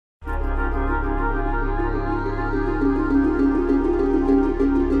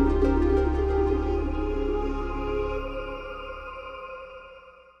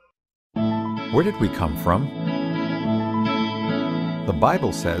Where did we come from? The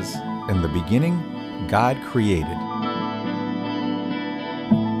Bible says, in the beginning, God created.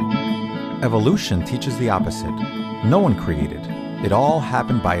 Evolution teaches the opposite. No one created. It all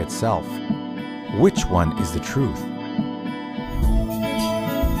happened by itself. Which one is the truth?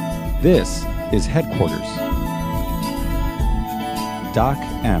 This is Headquarters. Doc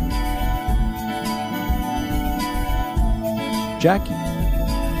M. Jackie.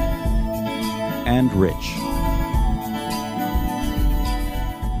 And Rich.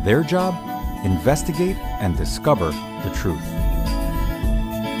 Their job? Investigate and discover the truth.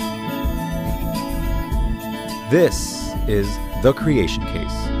 This is The Creation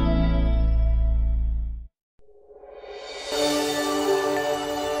Case.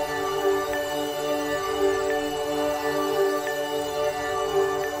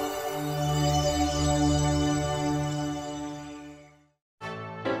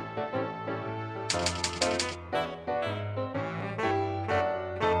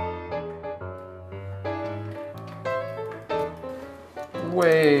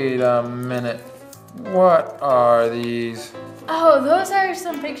 Wait a minute. What are these? Oh, those are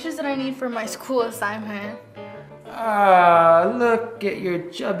some pictures that I need for my school assignment. Ah, look at your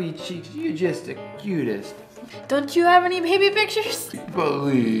chubby cheeks. You're just the cutest. Don't you have any baby pictures?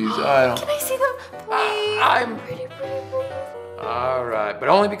 Please, I don't. Can I see them? Please. I'm pretty, please. all right, but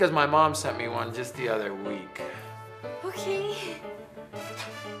only because my mom sent me one just the other week. Okay.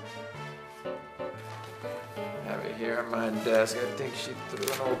 I have it here on my desk. I think she threw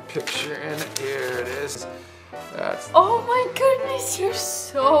an old picture in it. Here it is. That's. Oh my goodness, you're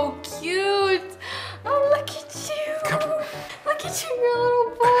so cute. Oh, look at you. Come. Look at you, your little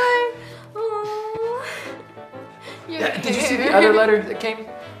boy. Oh. Did you see the other letter that came?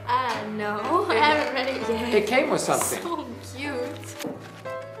 No, I haven't read it yet. It came with something. So cute.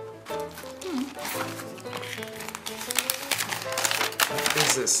 What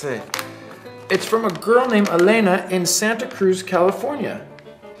does it say? It's from a girl named Elena in Santa Cruz, California.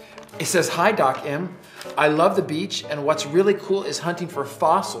 It says, "Hi, Doc M. I love the beach, and what's really cool is hunting for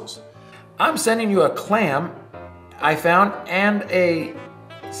fossils. I'm sending you a clam I found and a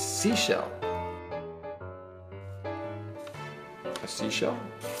seashell." A seashell?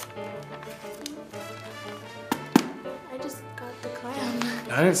 I just got the clam.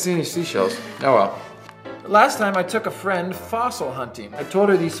 I didn't see any seashells. Oh well. Last time I took a friend fossil hunting. I told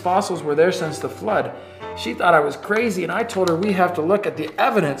her these fossils were there since the flood. She thought I was crazy, and I told her we have to look at the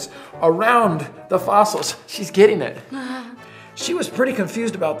evidence around the fossils. She's getting it. She was pretty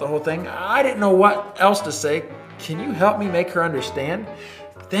confused about the whole thing. I didn't know what else to say. Can you help me make her understand?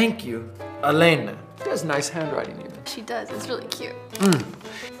 Thank you, Elena. She has nice handwriting even. She does, it's really cute.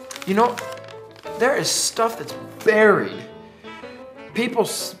 You know, there is stuff that's buried. People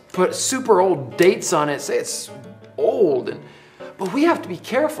put super old dates on it, say it's old, but we have to be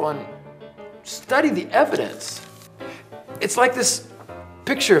careful and study the evidence. It's like this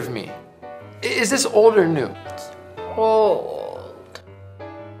picture of me. Is this old or new? Old.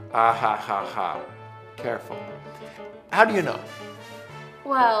 Ah ha ha ha. Careful. How do you know?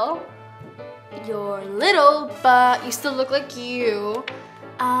 Well, you're little, but you still look like you.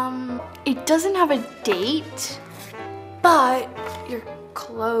 It doesn't have a date, but you're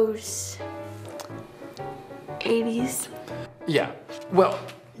close. 80s. Yeah, well,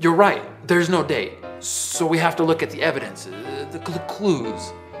 you're right. There's no date. So we have to look at the evidence, the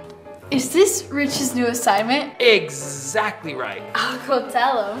clues. Is this Rich's new assignment? Exactly right. I'll go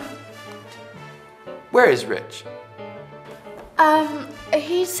tell him. Where is Rich?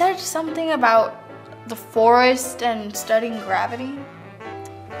 He said something about the forest and studying gravity.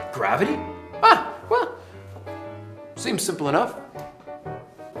 Gravity? Ah, well, seems simple enough.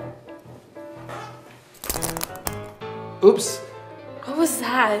 Oops, What was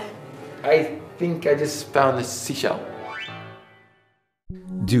that? I think I just found this seashell.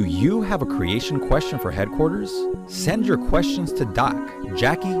 Do you have a creation question for Headquarters? Send your questions to Doc,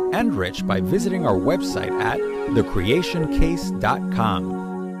 Jackie, and Rich by visiting our website at thecreationcase.com.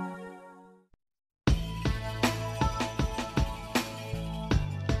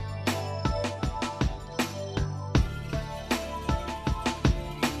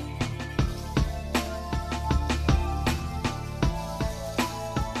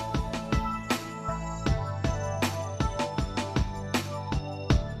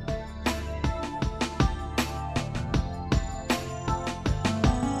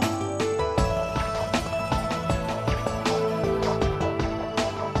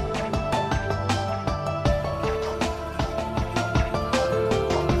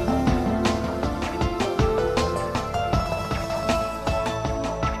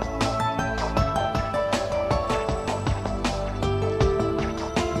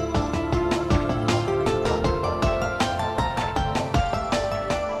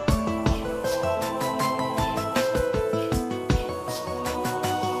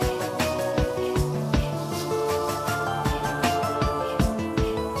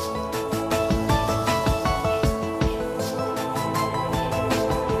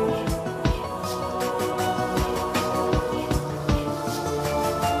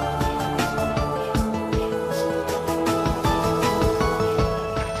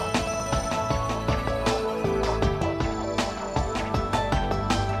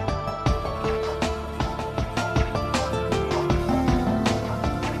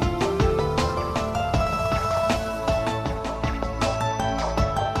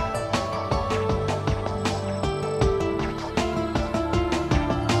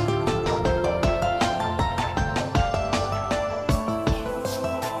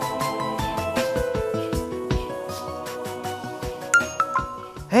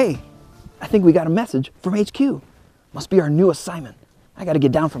 Hey, I think we got a message from HQ. Must be our new assignment. I gotta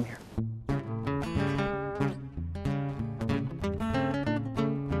get down from here.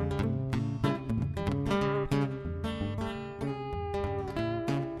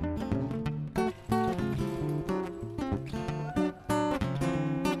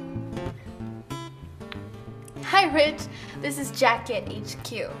 Hi, Rich. This is Jackie at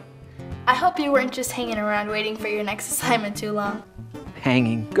HQ. I hope you weren't just hanging around waiting for your next assignment too long.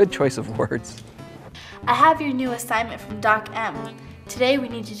 Hanging, good choice of words. I have your new assignment from Doc M. Today we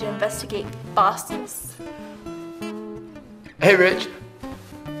need you to investigate fossils. Hey, Rich.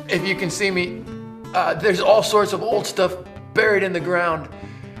 If you can see me, there's all sorts of old stuff buried in the ground.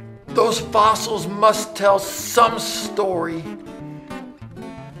 Those fossils must tell some story.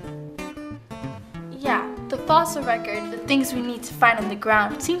 Yeah, the fossil record, the things we need to find in the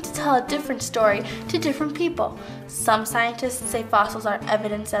ground, seem to tell a different story to different people. Some scientists say fossils are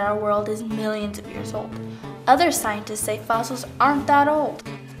evidence that our world is millions of years old. Other scientists say fossils aren't that old.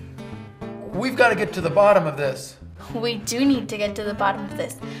 We've got to get to the bottom of this. We do need to get to the bottom of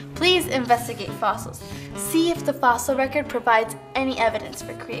this. Please investigate fossils. See if the fossil record provides any evidence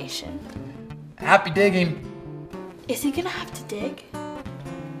for creation. Happy digging. Is he gonna have to dig?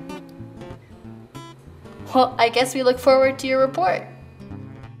 Well, I guess we look forward to your report.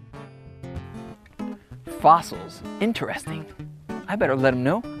 Fossils, interesting. I better let him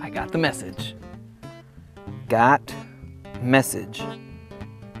know I got the message. Got message.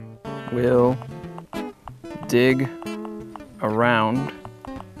 Will dig around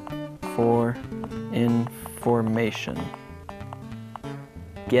for information.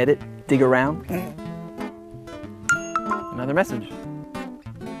 Get it? Dig around? Another message.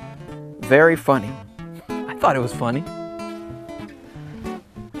 Very funny. I thought it was funny.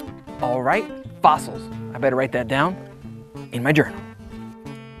 All right, fossils. I better write that down in my journal.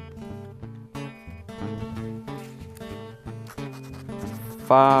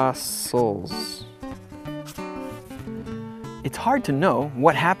 Fossils. It's hard to know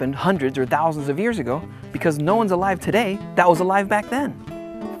what happened hundreds or thousands of years ago because no one's alive today that was alive back then.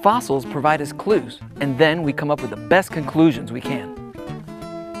 Fossils provide us clues, and then we come up with the best conclusions we can.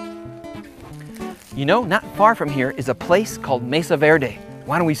 You know, not far from here is a place called Mesa Verde.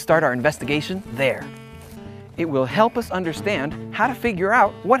 Why don't we start our investigation there? It will help us understand how to figure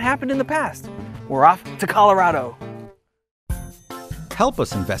out what happened in the past. We're off to Colorado. Help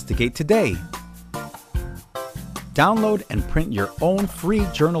us investigate today. Download and print your own free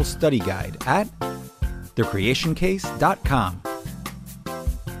journal study guide at thecreationcase.com.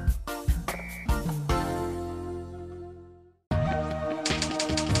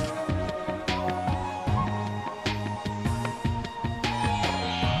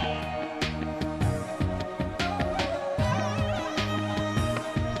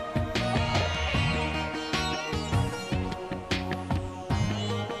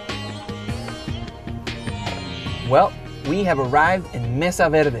 Well, we have arrived in Mesa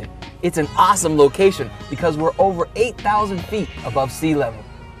Verde. It's an awesome location because we're over 8,000 feet above sea level.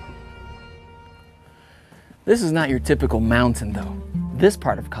 This is not your typical mountain though. This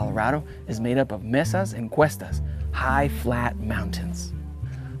part of Colorado is made up of mesas and cuestas, high flat mountains.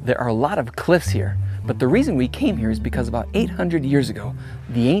 There are a lot of cliffs here, but the reason we came here is because about 800 years ago,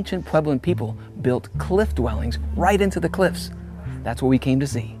 the ancient Puebloan people built cliff dwellings right into the cliffs. That's what we came to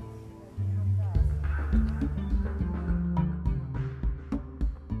see.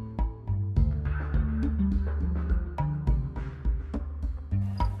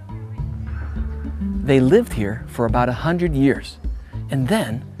 They lived here for about 100 years, and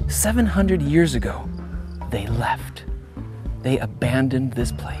then 700 years ago, they left. They abandoned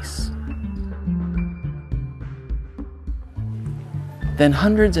this place. Then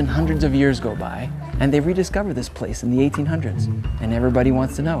hundreds and hundreds of years go by, and they rediscover this place in the 1800s, and everybody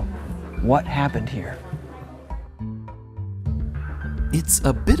wants to know, what happened here? It's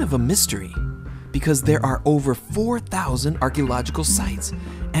a bit of a mystery, because there are over 4,000 archaeological sites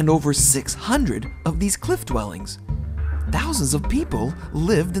and over 600 of these cliff dwellings. Thousands of people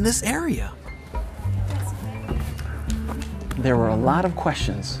lived in this area. There were a lot of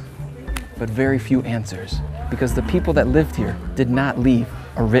questions, but very few answers, because the people that lived here did not leave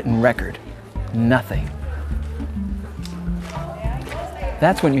a written record. Nothing.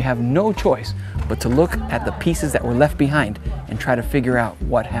 That's when you have no choice but to look at the pieces that were left behind and try to figure out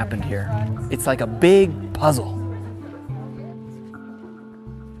what happened here. It's like a big puzzle.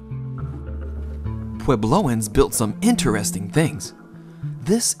 Puebloans built some interesting things.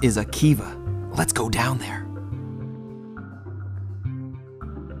 This is a kiva. Let's go down there.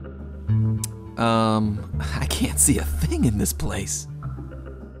 I can't see a thing in this place.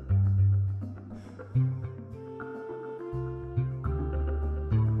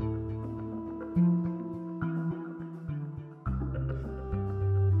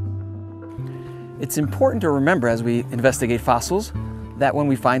 It's important to remember as we investigate fossils that when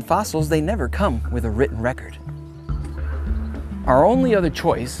we find fossils, they never come with a written record. Our only other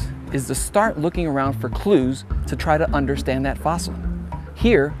choice is to start looking around for clues to try to understand that fossil.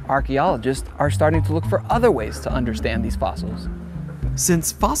 Here, archaeologists are starting to look for other ways to understand these fossils.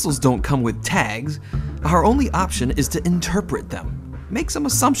 Since fossils don't come with tags, our only option is to interpret them, make some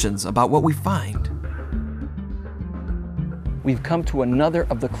assumptions about what we find. We've come to another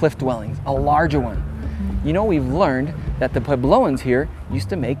of the cliff dwellings, a larger one. You know, we've learned that the Puebloans here used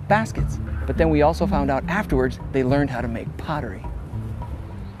to make baskets, but then we also found out afterwards they learned how to make pottery.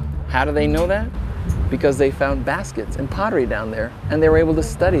 How do they know that? Because they found baskets and pottery down there and they were able to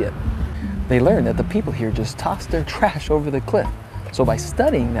study it. They learned that the people here just tossed their trash over the cliff. So by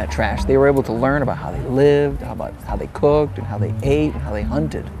studying that trash, they were able to learn about how they lived, about how they cooked, and how they ate, and how they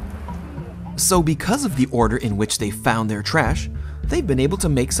hunted. So because of the order in which they found their trash, they've been able to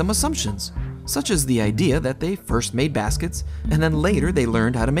make some assumptions, such as the idea that they first made baskets and then later they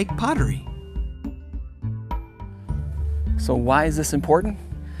learned how to make pottery. So why is this important?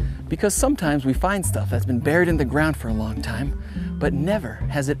 Because sometimes we find stuff that's been buried in the ground for a long time, but never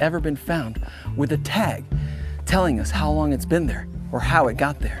has it ever been found with a tag telling us how long it's been there or how it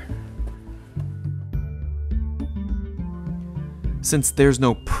got there. Since there's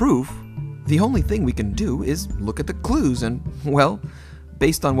no proof, the only thing we can do is look at the clues and, well,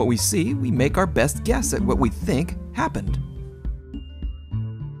 based on what we see, we make our best guess at what we think happened.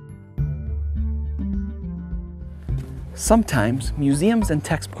 Sometimes museums and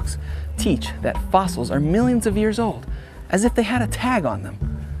textbooks teach that fossils are millions of years old, as if they had a tag on them.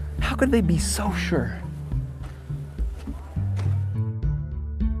 How could they be so sure?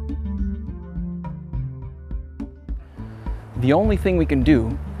 The only thing we can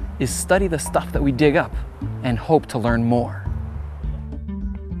do is study the stuff that we dig up and hope to learn more.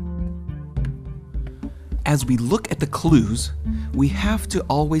 As we look at the clues, we have to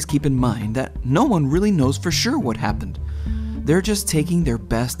always keep in mind that no one really knows for sure what happened. They're just taking their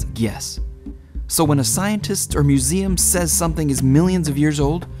best guess. So when a scientist or museum says something is millions of years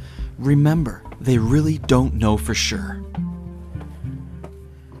old, remember, they really don't know for sure.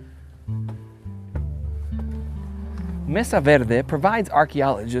 Mesa Verde provides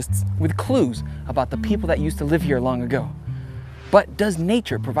archaeologists with clues about the people that used to live here long ago. But does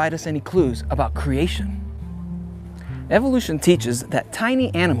nature provide us any clues about creation? Evolution teaches that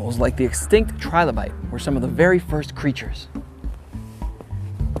tiny animals like the extinct trilobite were some of the very first creatures.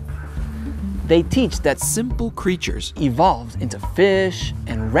 They teach that Simple creatures evolved into fish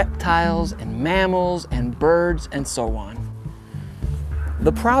and reptiles and mammals and birds and so on.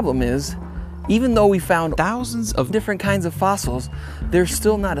 The problem is, even though we found thousands of different kinds of fossils, there's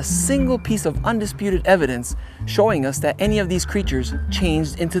still not a single piece of undisputed evidence showing us that any of these creatures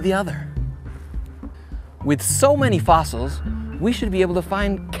changed into the other. With so many fossils, we should be able to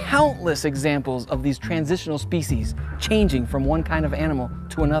find countless examples of these transitional species changing from one kind of animal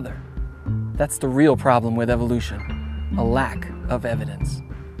to another. That's the real problem with evolution, a lack of evidence.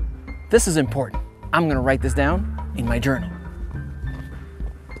 This is important. I'm going to write this down in my journal.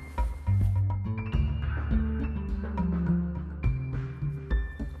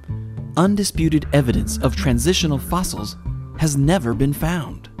 Undisputed evidence of transitional fossils has never been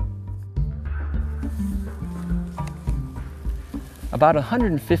found. About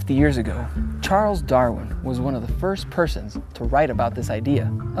 150 years ago, Charles Darwin was one of the first persons to write about this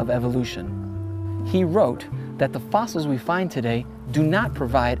idea of evolution. He wrote that the fossils we find today do not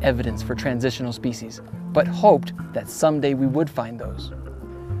provide evidence for transitional species, but hoped that someday we would find those.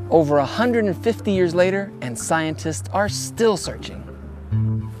 Over 150 years later, and scientists are still searching.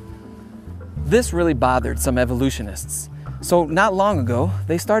 This really bothered some evolutionists. So not long ago,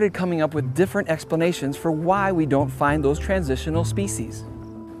 they started coming up with different explanations for why we don't find those transitional species.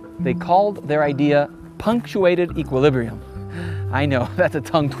 They called their idea punctuated equilibrium. I know, that's a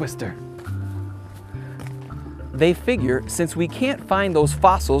tongue twister. They figure since we can't find those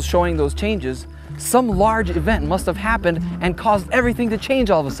fossils showing those changes, some large event must have happened and caused everything to change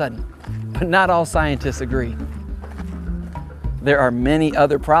all of a sudden. But not all scientists agree. There are many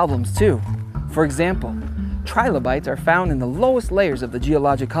other problems too. For example, trilobites are found in the lowest layers of the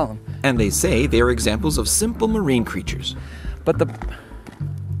geologic column. And they say they are examples of simple marine creatures. But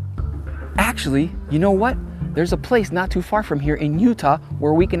actually, you know what? There's a place not too far from here in Utah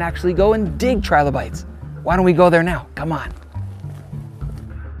where we can actually go and dig trilobites. Why don't we go there now? Come on.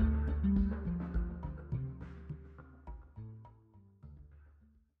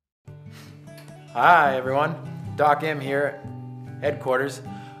 Hi everyone, Doc M here, headquarters.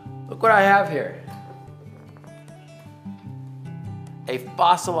 Look what I have here. A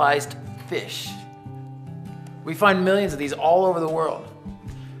fossilized fish. We find millions of these all over the world.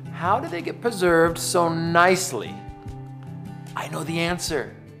 How do they get preserved so nicely? I know the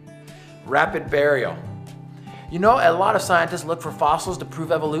answer. Rapid burial. You know, a lot of scientists look for fossils to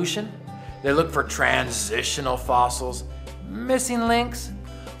prove evolution. They look for transitional fossils, missing links,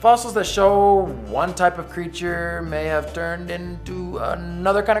 fossils that show one type of creature may have turned into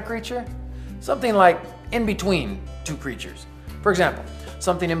another kind of creature. Something like in between two creatures. For example,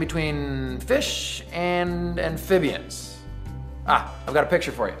 something in between fish and amphibians. I've got a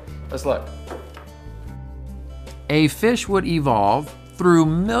picture for you. Let's look. A fish would evolve through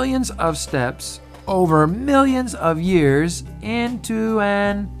millions of steps over millions of years into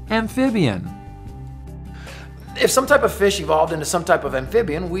an amphibian. If some type of fish evolved into some type of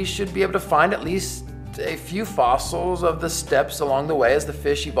amphibian, we should be able to find at least a few fossils of the steps along the way as the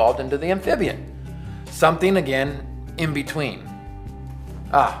fish evolved into the amphibian. Something, again, in between.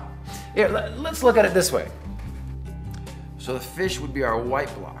 Here, let's look at it this way. So the fish would be our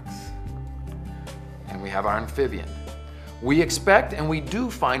white blocks, and we have our amphibian. We expect and we do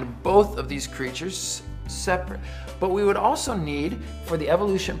find both of these creatures separate, but we would also need, for the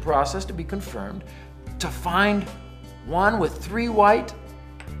evolution process to be confirmed, to find one with 3 white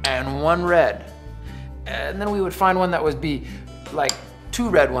and 1 red. And then we would find one that would be like 2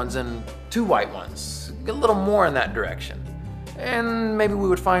 red ones and 2 white ones, a little more in that direction. And maybe we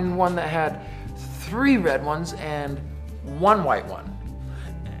would find one that had 3 red ones and 1 white one.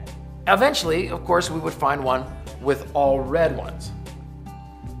 Eventually, of course, we would find one with all red ones.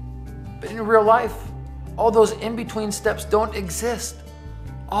 But in real life, all those in-between steps don't exist.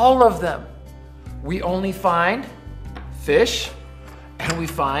 All of them. We only find fish and we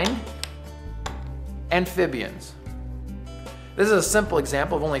find amphibians. This is a simple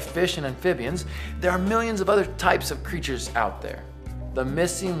example of only fish and amphibians. There are millions of other types of creatures out there. The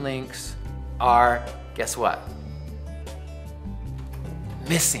missing links are, guess what?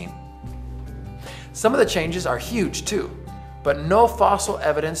 Missing. Some of the changes are huge too, but no fossil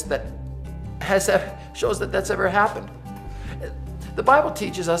evidence that shows that that's ever happened. The Bible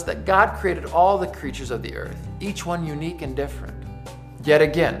teaches us that God created all the creatures of the earth, each one unique and different. Yet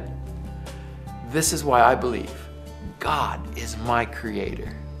again, this is why I believe God is my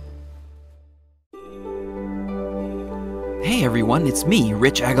creator. Hey everyone, it's me,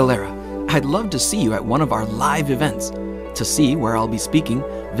 Rich Aguilera. I'd love to see you at one of our live events. To see where I'll be speaking,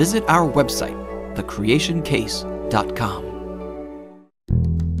 visit our website, thecreationcase.com.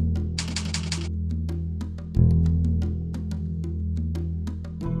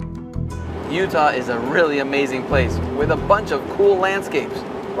 Utah is a really amazing place with a bunch of cool landscapes.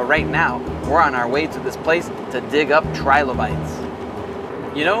 But right now, we're on our way to this place to dig up trilobites.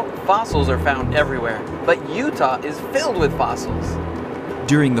 You know, fossils are found everywhere, but Utah is filled with fossils.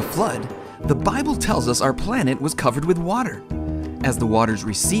 During the flood, the Bible tells us our planet was covered with water. As the waters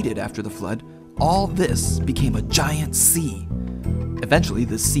receded after the flood, all this became a giant sea. Eventually,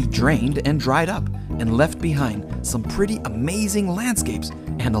 the sea drained and dried up and left behind some pretty amazing landscapes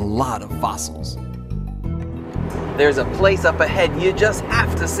and a lot of fossils. There's a place up ahead you just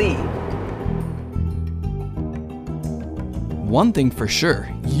have to see. One thing for sure,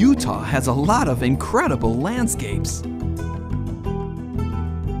 Utah has a lot of incredible landscapes.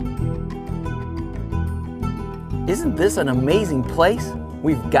 Isn't this an amazing place?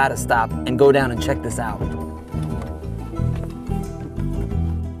 We've got to stop and go down and check this out.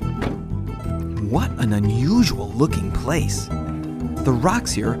 What an unusual looking place. The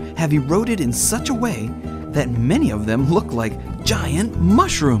rocks here have eroded in such a way that many of them look like giant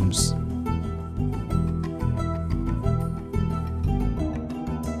mushrooms.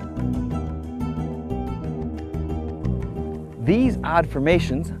 These odd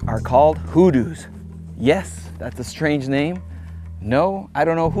formations are called hoodoos. Yes, that's a strange name. No, I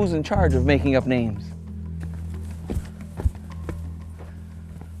don't know who's in charge of making up names.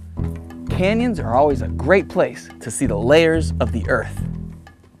 Canyons are always a great place to see the layers of the earth.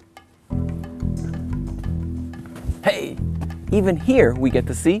 Hey, even here we get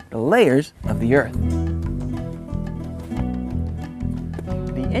to see the layers of the earth.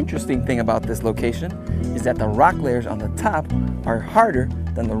 The interesting thing about this location is that the rock layers on the top are harder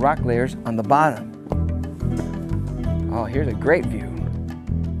than the rock layers on the bottom. Oh, here's a great view.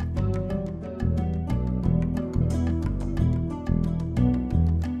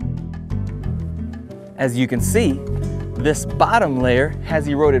 As you can see, this bottom layer has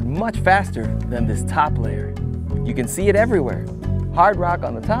eroded much faster than this top layer. You can see it everywhere. Hard rock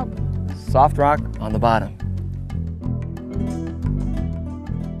on the top, soft rock on the bottom.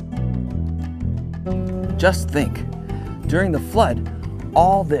 Just think, during the flood,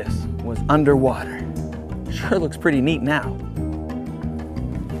 all this was underwater. Sure looks pretty neat now.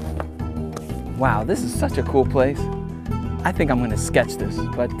 Wow, this is such a cool place. I think I'm gonna sketch this,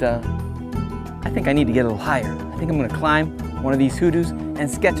 but I think I need to get a little higher. I think I'm gonna climb one of these hoodoos and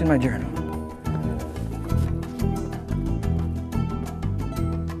sketch in my journal.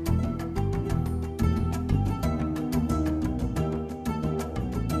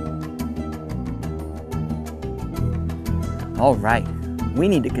 All right, we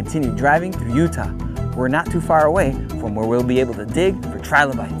need to continue driving through Utah. We're not too far away from where we'll be able to dig for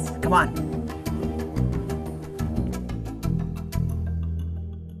trilobites. Come on.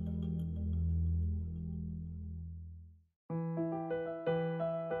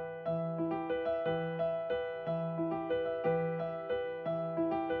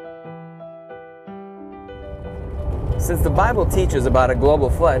 Since the Bible teaches about a global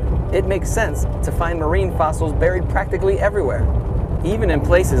flood, it makes sense to find marine fossils buried practically everywhere. Even in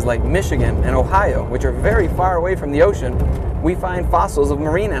places like Michigan and Ohio, which are very far away from the ocean, we find fossils of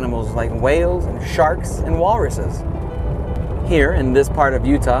marine animals like whales and sharks and walruses. Here in this part of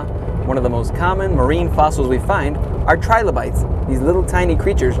Utah, one of the most common marine fossils we find are trilobites, these little tiny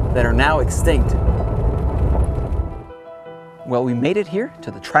creatures that are now extinct. Well, we made it here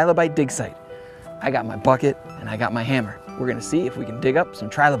to the trilobite dig site. I got my bucket and I got my hammer. We're gonna see if we can dig up some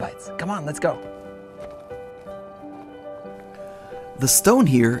trilobites. Come on, let's go. The stone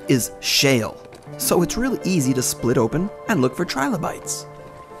here is shale, so it's really easy to split open and look for trilobites.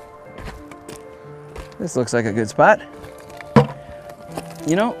 This looks like a good spot.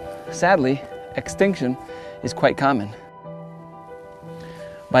 You know, sadly, extinction is quite common.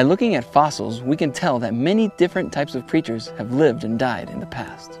 By looking at fossils, we can tell that many different types of creatures have lived and died in the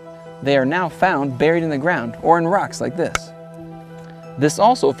past. They are now found buried in the ground or in rocks like this. This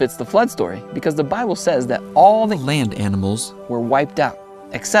also fits the flood story because the Bible says that all the land animals were wiped out,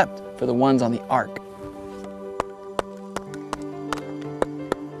 except for the ones on the ark.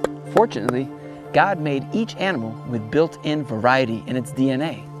 Fortunately, God made each animal with built-in variety in its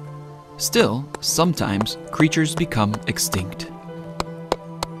DNA. Still, sometimes creatures become extinct.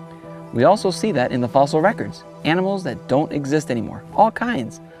 We also see that in the fossil records. Animals that don't exist anymore, all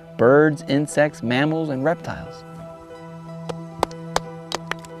kinds. Birds, insects, mammals, and reptiles.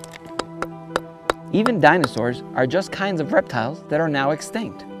 Even dinosaurs are just kinds of reptiles that are now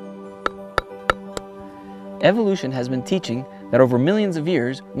extinct. Evolution has been teaching that over millions of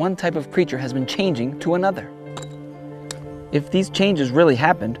years, one type of creature has been changing to another. If these changes really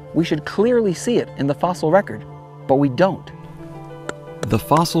happened, we should clearly see it in the fossil record, but we don't. The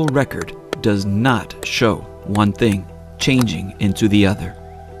fossil record does not show one thing changing into the other.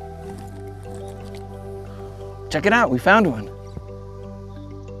 Check it out, we found one.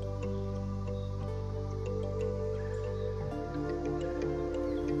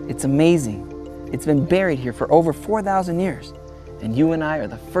 It's amazing. It's been buried here for over 4,000 years, and you and I are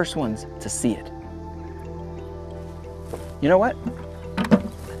the first ones to see it. You know what?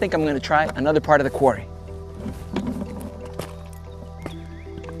 I think I'm going to try another part of the quarry.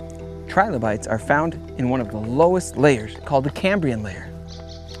 Trilobites are found in one of the lowest layers called the Cambrian layer.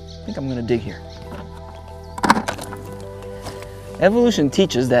 I think I'm going to dig here. Evolution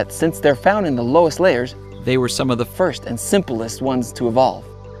teaches that since they're found in the lowest layers, they were some of the first and simplest ones to evolve.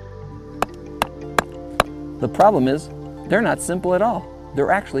 The problem is, they're not simple at all.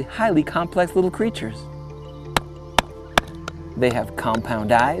 They're actually highly complex little creatures. They have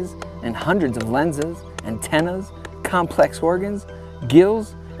compound eyes and hundreds of lenses, antennas, complex organs,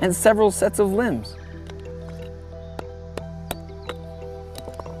 gills, and several sets of limbs.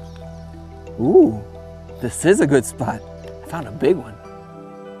 Ooh, this is a good spot. I found a big one.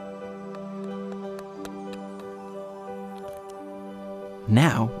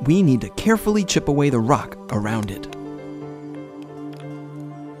 Now we need to carefully chip away the rock around it.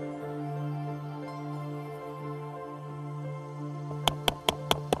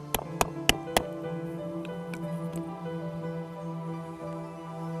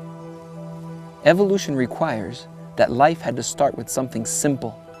 Evolution requires that life had to start with something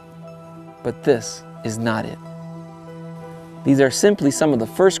simple, but this is not it. These are simply some of the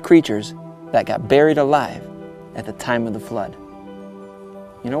first creatures that got buried alive at the time of the flood.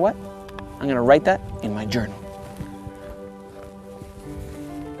 You know what? I'm going to write that in my journal.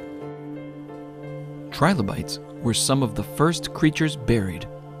 Trilobites were some of the first creatures buried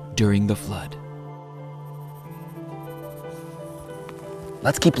during the flood.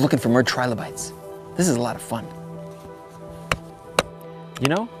 Let's keep looking for more trilobites. This is a lot of fun. You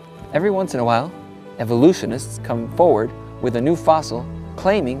know, every once in a while, evolutionists come forward with a new fossil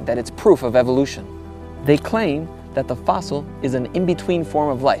claiming that it's proof of evolution. They claim that the fossil is an in-between form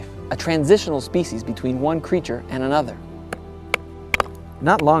of life, a transitional species between one creature and another.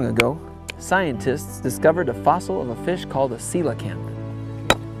 Not long ago, scientists discovered a fossil of a fish called a coelacanth.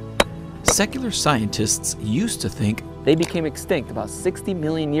 Secular scientists used to think They became extinct about 60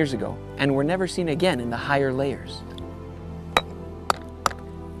 million years ago and were never seen again in the higher layers.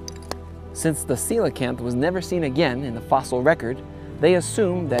 Since the coelacanth was never seen again in the fossil record, they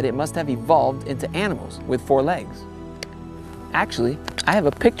assumed that it must have evolved into animals with 4 legs. Actually, I have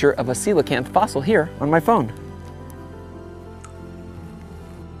a picture of a coelacanth fossil here on my phone.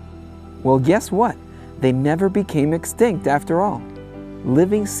 Well, guess what? They never became extinct after all.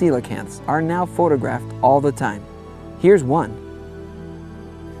 Living coelacanths are now photographed all the time. Here's one.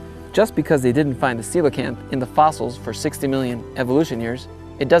 Just because they didn't find the coelacanth in the fossils for 60 million evolution years,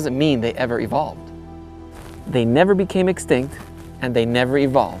 it doesn't mean they ever evolved. They never became extinct, and they never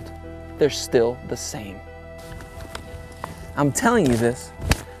evolved. They're still the same. I'm telling you this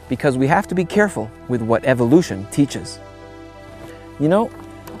because we have to be careful with what evolution teaches. You know,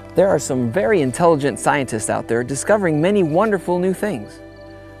 there are some very intelligent scientists out there discovering many wonderful new things.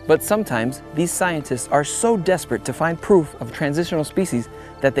 But sometimes these scientists are so desperate to find proof of transitional species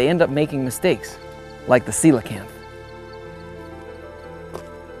that they end up making mistakes, like the coelacanth.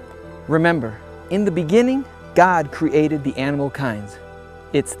 Remember, in the beginning, God created the animal kinds.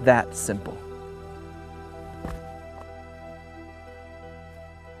 It's that simple.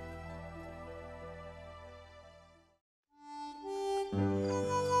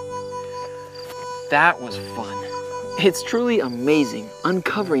 That was fun. It's truly amazing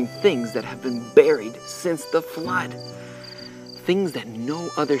uncovering things that have been buried since the flood. Things that no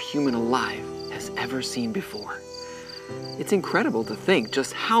other human alive has ever seen before. It's incredible to think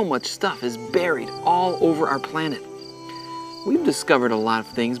just how much stuff is buried all over our planet. We've discovered a lot of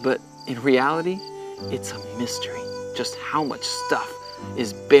things, but in reality, it's a mystery just how much stuff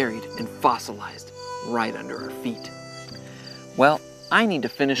is buried and fossilized right under our feet. Well, I need to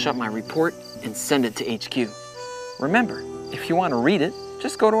finish up my report and send it to HQ. Remember, if you want to read it,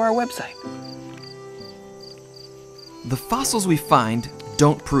 just go to our website. the fossils we find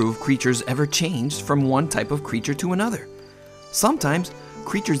don't prove creatures ever changed from one type of creature to another. Sometimes,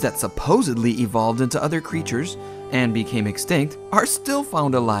 creatures that supposedly evolved into other creatures and became extinct are still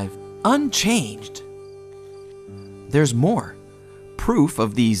found alive, unchanged. There's more. Proof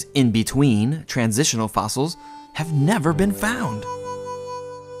of these in-between transitional fossils have never been found.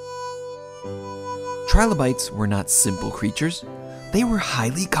 Trilobites were not simple creatures. They were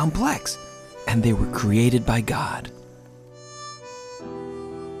highly complex, and they were created by God.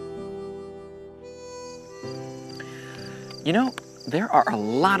 You know, there are a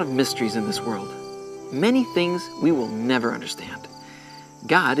lot of mysteries in this world. Many things we will never understand.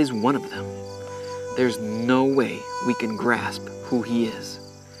 God is one of them. There's no way we can grasp who He is.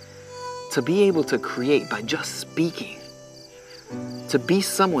 To be able to create by just speaking. To be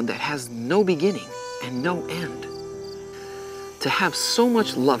someone that has no beginning and no end. To have so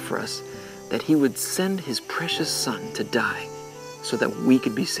much love for us that He would send His precious Son to die so that we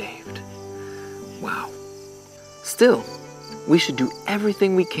could be saved. Wow. Still, we should do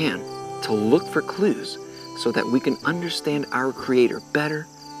everything we can to look for clues so that we can understand our Creator better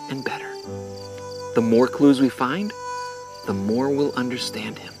and better. The more clues we find, the more we'll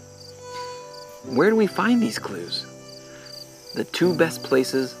understand Him. Where do we find these clues? The 2 best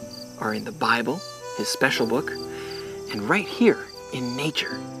places are in the Bible, His special book, and right here in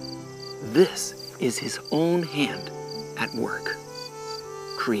nature. This is His own hand at work,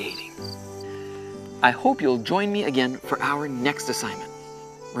 creating. I hope you'll join me again for our next assignment.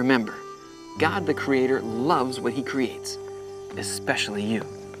 Remember, God the Creator loves what He creates, especially you.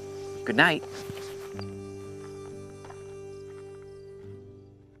 Good night.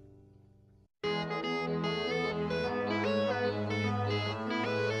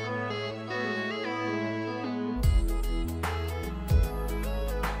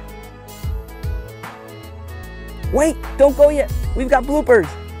 Wait, don't go yet. We've got bloopers.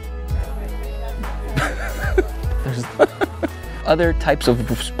 There's other types of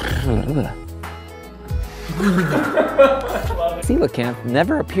coelacanth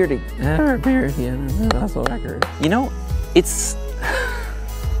never appeared in the fossil record. You know, it's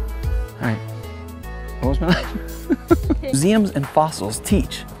all right. What was my life? Museums and fossils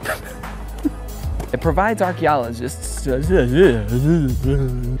teach. It provides archaeologists. I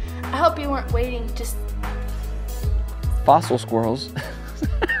hope you weren't waiting just Fossil squirrels